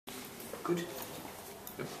Good.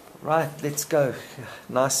 Right, let's go.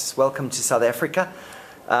 Nice welcome to South Africa.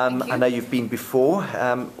 I know you've been before.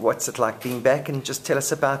 What's it like being back? And just tell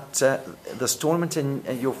us about this tournament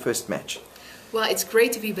and your first match. Well, it's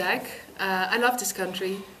great to be back. I love this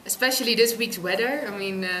country, especially this week's weather. I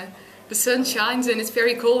mean, the sun shines and it's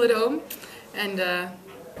very cold at home. And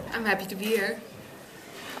I'm happy to be here.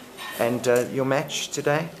 And your match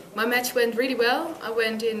today? My match went really well. I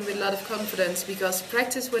went in with a lot of confidence because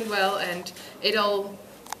practice went well and it all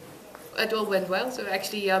went well. So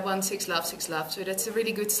actually I won 6 love, 6 love. So that's a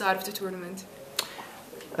really good start of the tournament.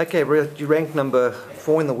 Okay, you ranked number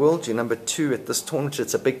 4 in the world. You're number 2 at this tournament.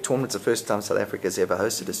 It's a big tournament. It's the first time South Africa has ever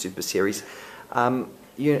hosted a Super Series.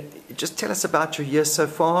 You just tell us about your year so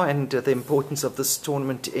far and the importance of this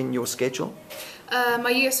tournament in your schedule. My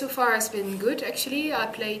year so far has been good, actually. I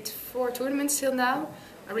played 4 tournaments till now.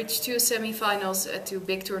 I reached 2 semi-finals at 2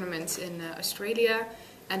 big tournaments in Australia.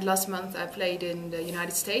 And last month I played in the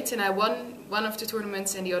United States and I won one of the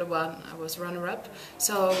tournaments and the other one I was runner-up.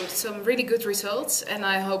 So some really good results and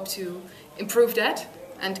I hope to improve that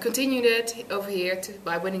and continue that over here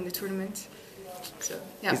by winning the tournament. So,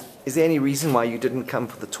 yeah. Is there any reason why you didn't come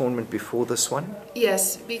for the tournament before this one?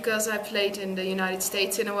 Yes, because I played in the United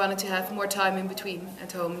States and I wanted to have more time in between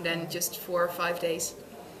at home than just 4 or 5 days.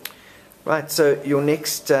 Right, so your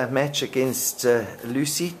next match against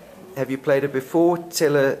Lucy, have you played her before?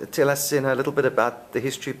 Tell us a little bit about the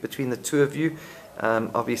history between the two of you.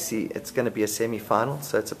 Obviously it's going to be a semi-final,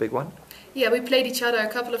 so it's a big one. Yeah, we played each other a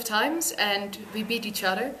couple of times and we beat each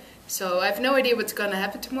other. So I have no idea what's going to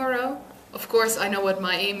happen tomorrow. Of course I know what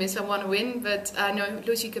my aim is, I want to win, but I know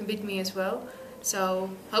Lucy can beat me as well.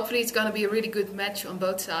 So hopefully it's going to be a really good match on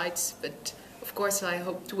both sides, but of course I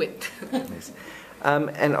hope to win. Yes.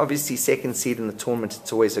 And obviously second seed in the tournament,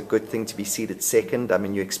 it's always a good thing to be seeded second. I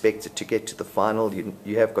mean, you expect it to get to the final.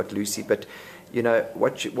 You have got Lucy, but you know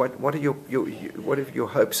what are your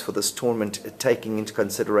hopes for this tournament, taking into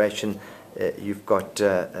consideration you've got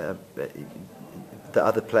the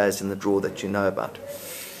other players in the draw that you know about?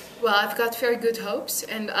 Well, I've got very good hopes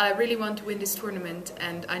and I really want to win this tournament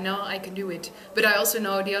and I know I can do it. But I also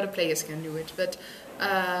know the other players can do it. But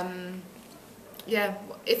yeah,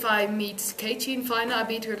 if I meet Keiji in final, I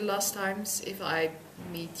beat her the last times. If I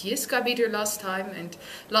meet Jiska, I beat her last time. And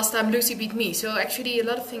last time Lucy beat me. So actually a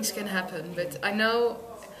lot of things can happen. But I know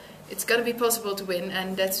it's going to be possible to win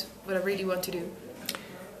and that's what I really want to do.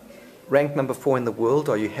 Ranked number 4 in the world,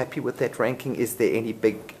 are you happy with that ranking? Is there any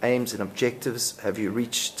big aims and objectives? Have you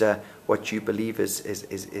reached what you believe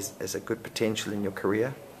is a good potential in your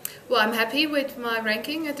career? Well, I'm happy with my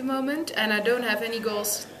ranking at the moment and I don't have any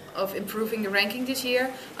goals of improving the ranking this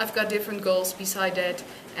year. I've got different goals beside that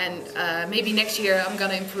and maybe next year I'm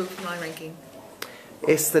going to improve my ranking.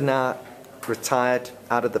 Esther now retired,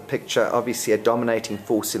 out of the picture, obviously a dominating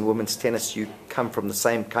force in women's tennis. You come from the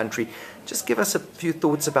same country. Just give us a few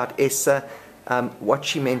thoughts about Esther, what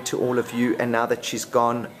she meant to all of you, and now that she's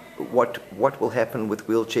gone, what will happen with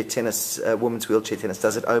wheelchair tennis, women's wheelchair tennis?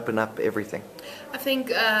 Does it open up everything? I think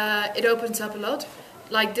it opens up a lot.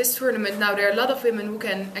 Like this tournament now, there are a lot of women who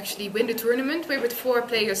can actually win the tournament. We're with 4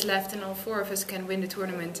 players left and all 4 of us can win the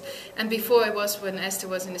tournament. And before it was when Esther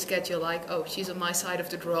was in the schedule like, oh, she's on my side of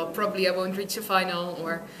the draw, probably I won't reach the final,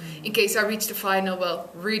 or in case I reach the final, well,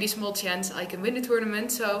 really small chance I can win the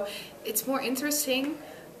tournament. So it's more interesting,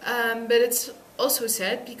 but it's also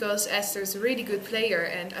sad because Esther's a really good player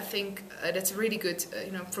and I think that's a really good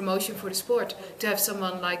promotion for the sport to have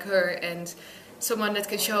someone like her and someone that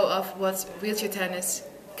can show off what wheelchair tennis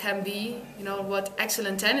can be, what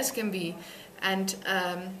excellent tennis can be. And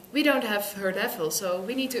we don't have her level, so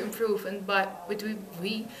we need to improve. And with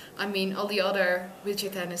we, I mean all the other wheelchair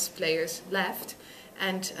tennis players left.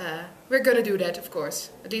 And we're going to do that, of course.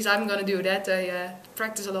 At least I'm going to do that. I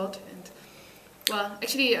practice a lot. And well,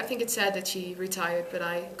 actually, I think it's sad that she retired, but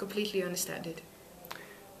I completely understand it.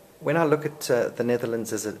 When I look at the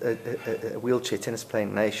Netherlands as a wheelchair tennis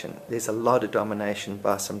playing nation, there's a lot of domination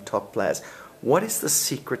by some top players. What is the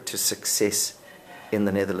secret to success in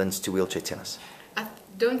the Netherlands to wheelchair tennis? I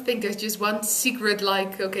don't think there's just one secret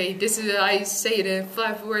like, okay, this is, I say it in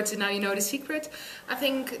 5 words and now you know the secret. I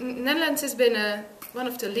think Netherlands has been one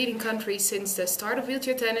of the leading countries since the start of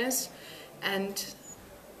wheelchair tennis. And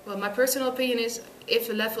well, my personal opinion is if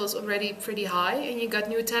the level is already pretty high and you got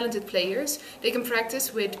new talented players, they can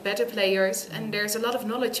practice with better players and there's a lot of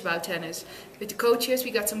knowledge about tennis. With the coaches, we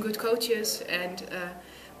got some good coaches and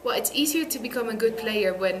well, it's easier to become a good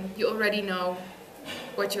player when you already know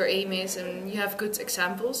what your aim is and you have good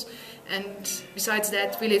examples. And besides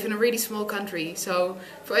that, we live in a really small country, so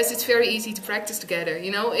for us it's very easy to practice together.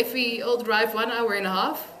 If we all drive 1.5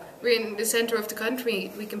 hours, we're in the center of the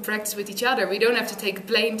country. We can practice with each other. We don't have to take a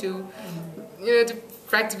plane to, to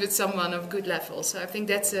practice with someone of good level. So I think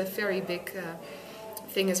that's a very big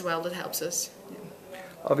thing as well that helps us.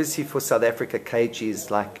 Obviously, for South Africa, KG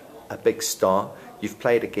is like a big star. You've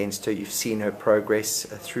played against her. You've seen her progress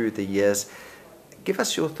through the years. Give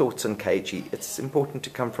us your thoughts on KG. It's important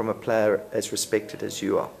to come from a player as respected as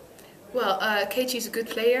you are. Well, KG is a good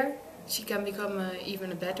player. She can become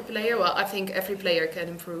even a better player. Well, I think every player can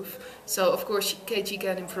improve. So, of course, KG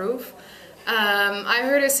can improve. I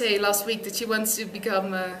heard her say last week that she wants to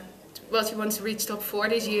become, she wants to reach top 4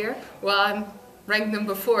 this year. Well, I'm ranked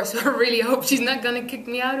number 4, so I really hope she's not going to kick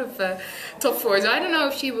me out of top 4. So I don't know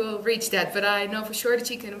if she will reach that, but I know for sure that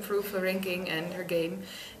she can improve her ranking and her game.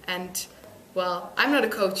 And, well, I'm not a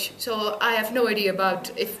coach, so I have no idea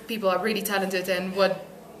about if people are really talented and what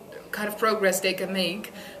kind of progress they can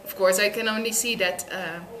make. Of course, I can only see that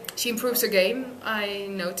she improves her game. I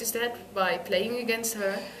noticed that by playing against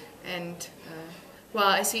her, and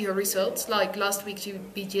I see her results. Like last week she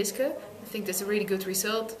beat Jiske. I think that's a really good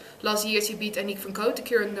result. Last year she beat NEC van Cote, the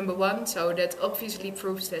current number 1, so that obviously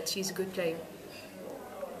proves that she's a good player.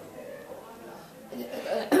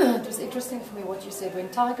 It was interesting for me what you said. When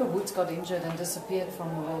Tiger Woods got injured and disappeared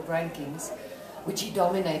from the world rankings, which he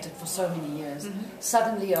dominated for so many years,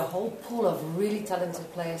 suddenly a whole pool of really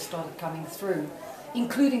talented players started coming through,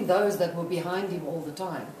 including those that were behind him all the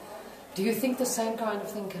time. Do you think the same kind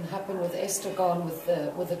of thing can happen with Esther gone with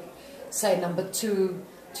the say number 2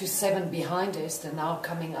 to 7 behind Esther now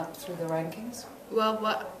coming up through the rankings? Well,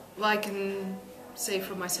 what I can say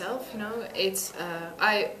for myself, it's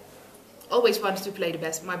I always wanted to play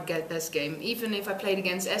my best game. Even if I played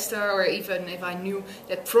against Esther, or even if I knew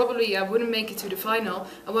that probably I wouldn't make it to the final,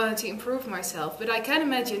 I wanted to improve myself. But I can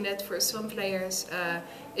imagine that for some players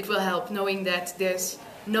it will help knowing that there's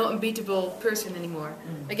no unbeatable person anymore.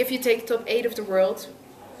 Like if you take top 8 of the world,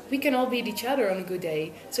 we can all beat each other on a good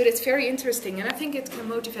day. So that's very interesting, and I think it can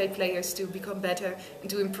motivate players to become better and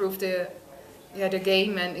to improve their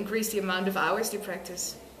game and increase the amount of hours they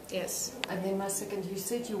practice. Yes. And then my second, you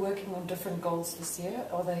said you're working on different goals this year.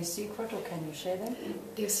 Are they secret, or can you share them?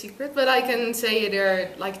 They're secret, but I can say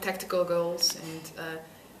they're like tactical goals and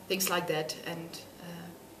things like that. And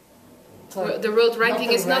so the world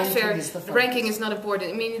ranking is not fair. The ranking is not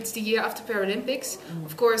important. I mean, it's the year after Paralympics.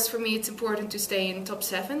 Of course, for me, it's important to stay in top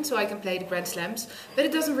 7 so I can play the Grand Slams. But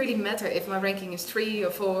it doesn't really matter if my ranking is 3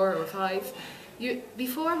 or 4 or 5.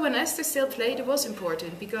 Before, when Esther still played, it was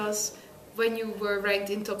important because when you were ranked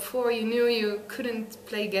in top 4, you knew you couldn't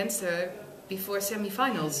play against her before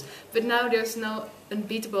semi-finals. But now there's no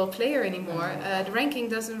unbeatable player anymore. The ranking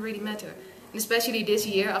doesn't really matter. And especially this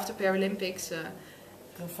year after Paralympics.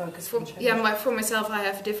 For myself, I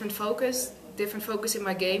have a different focus in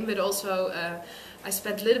my game, but also I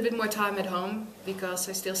spent a little bit more time at home because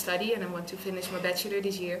I still study and I want to finish my bachelor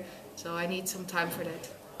this year. So I need some time for that.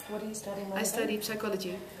 What are you studying? I study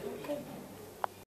psychology. Okay.